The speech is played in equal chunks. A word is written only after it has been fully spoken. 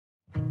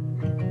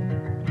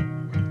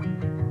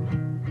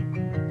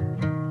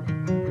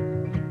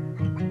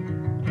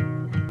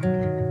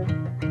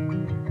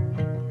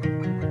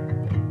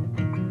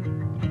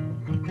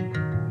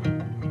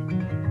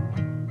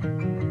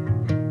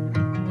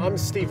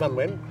name's Steve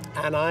Unwin,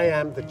 and I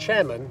am the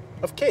chairman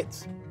of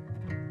Kids.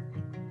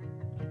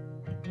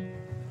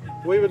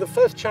 We were the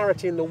first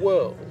charity in the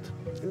world,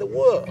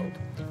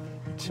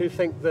 to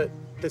think that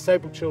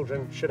disabled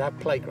children should have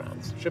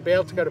playgrounds, should be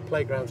able to go to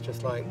playgrounds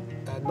just like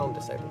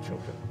non-disabled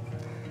children.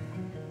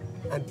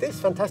 And this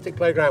fantastic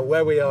playground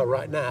where we are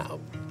right now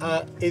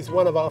is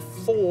one of our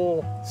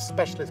 4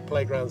 specialist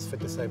playgrounds for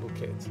disabled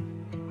kids.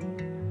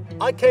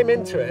 I came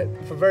into it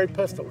for very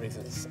personal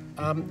reasons.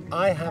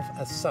 I have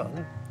a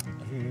son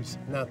who's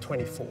now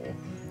 24,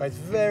 who has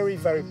very,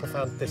 very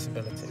profound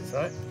disabilities,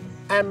 right?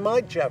 And my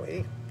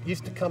Joey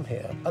used to come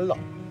here a lot.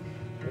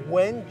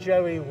 When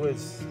Joey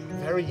was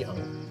very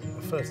young,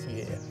 the first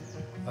year,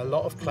 a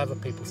lot of clever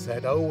people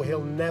said, oh,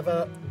 he'll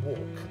never walk.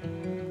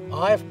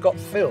 I've got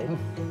film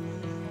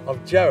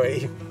of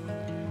Joey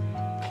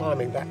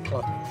climbing that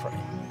climbing frame.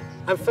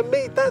 And for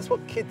me, that's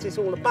what Kids is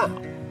all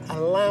about,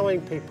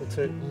 allowing people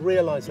to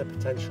realise their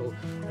potential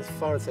as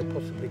far as they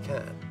possibly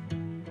can.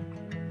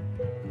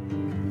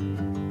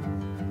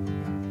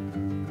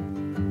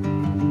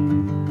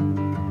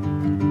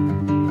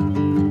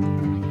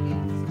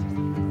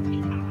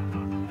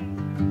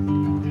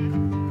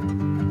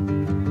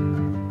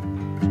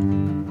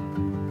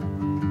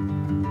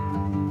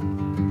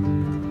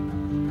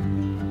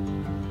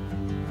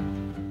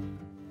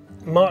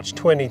 March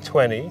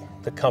 2020,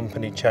 the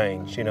company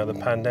changed. You know, the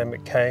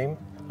pandemic came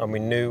and we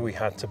knew we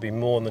had to be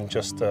more than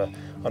just an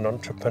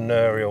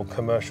entrepreneurial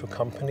commercial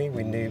company.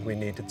 We knew we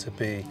needed to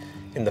be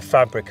in the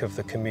fabric of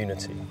the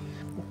community.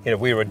 You know,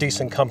 we were a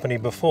decent company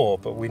before,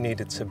 but we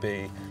needed to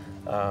be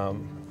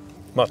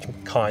much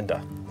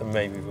kinder than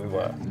maybe we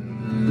were.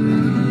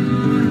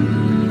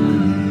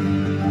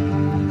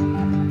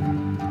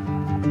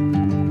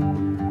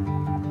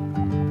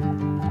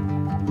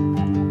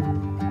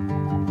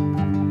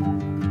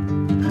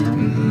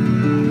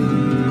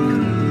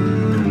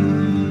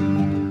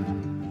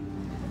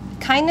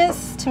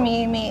 Kindness to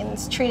me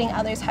means treating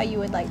others how you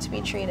would like to be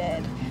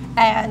treated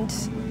and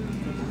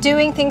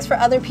doing things for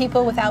other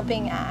people without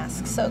being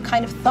asked, so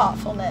kind of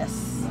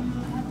thoughtfulness.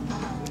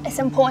 It's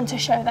important to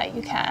show that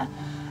you care,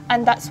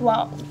 and that's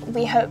what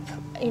we hope,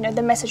 you know,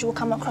 the message will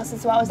come across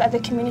as well, is that the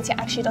community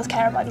actually does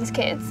care about these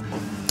kids.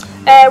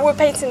 We're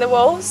painting the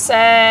walls,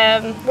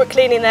 we're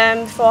cleaning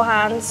them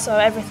beforehand, so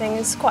everything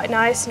is quite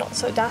nice, not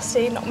so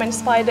dusty, not many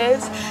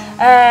spiders.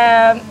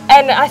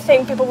 And I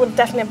think people would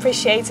definitely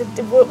appreciate it.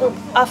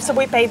 After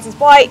we paint it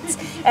white,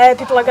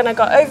 people are going to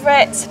go over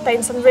it,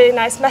 paint some really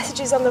nice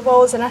messages on the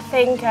walls, and I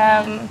think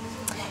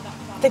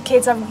the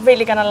kids are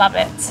really going to love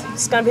it.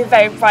 It's going to be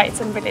very bright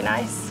and really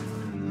nice.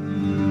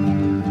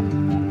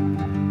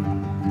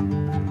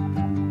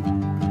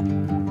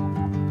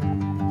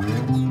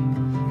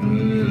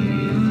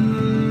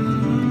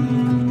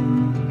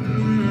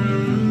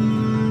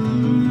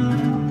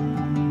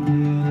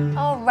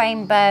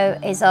 Rainbow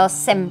is our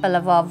symbol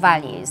of our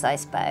values, I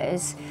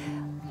suppose,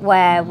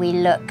 where we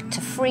look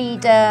to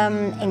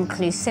freedom,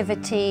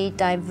 inclusivity,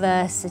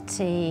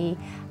 diversity,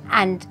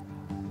 and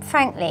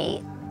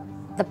frankly,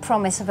 the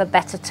promise of a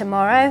better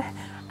tomorrow.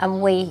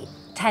 And we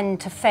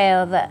tend to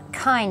feel that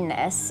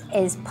kindness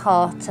is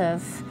part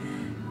of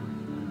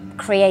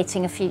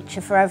creating a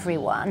future for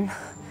everyone,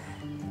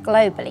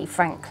 globally,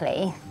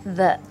 frankly,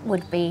 that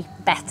would be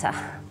better.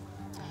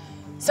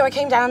 So I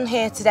came down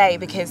here today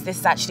because this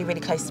is actually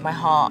really close to my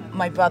heart.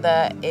 My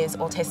brother is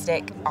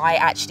autistic. I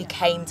actually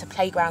came to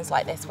playgrounds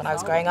like this when I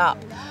was growing up.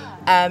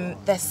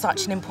 They're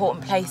such an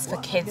important place for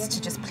kids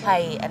to just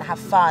play and have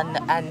fun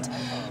and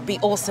be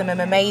awesome and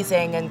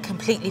amazing and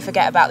completely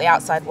forget about the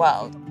outside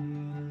world.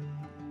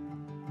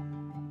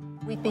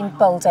 We've been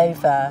bowled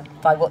over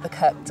by what the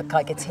Kurt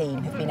Geiger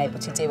team have been able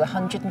to do.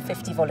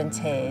 150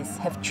 volunteers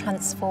have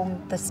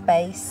transformed the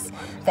space.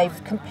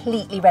 They've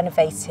completely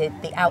renovated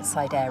the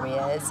outside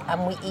areas,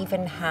 and we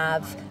even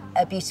have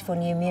a beautiful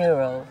new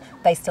mural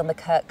based on the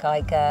Kurt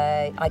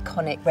Geiger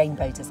iconic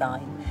rainbow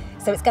design.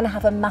 So it's going to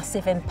have a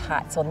massive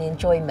impact on the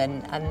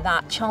enjoyment and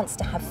that chance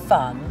to have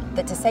fun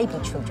that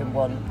disabled children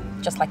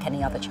want, just like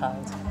any other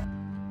child.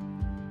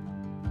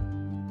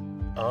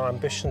 Our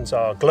ambitions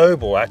are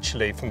global,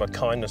 actually, from a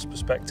kindness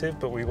perspective,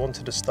 but we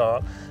wanted to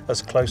start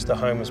as close to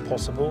home as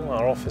possible.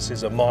 Our office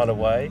is a mile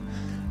away,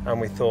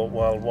 and we thought,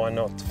 well, why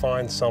not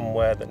find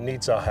somewhere that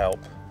needs our help,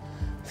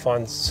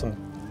 find some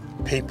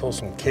people,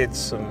 some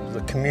kids,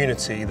 the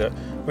community that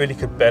really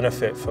could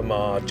benefit from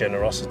our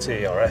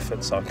generosity, our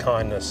efforts, our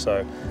kindness.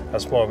 So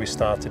that's why we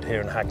started here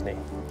in Hackney.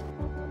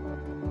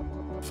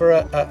 For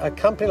a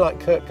company like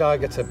Kurt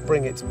Geiger to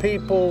bring its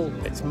people,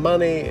 its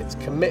money, its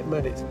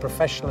commitment, its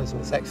professionalism,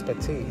 its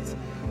expertise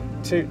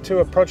to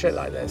a project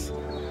like this,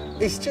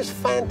 it's just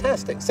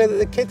fantastic. So that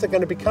the kids are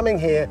going to be coming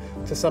here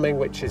to something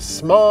which is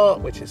smart,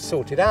 which is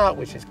sorted out,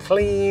 which is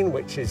clean,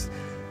 which is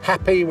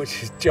happy,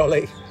 which is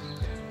jolly.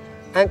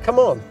 And come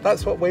on,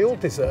 that's what we all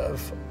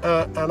deserve.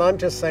 And I'm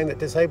just saying that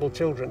disabled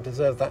children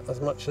deserve that as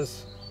much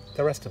as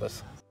the rest of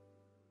us.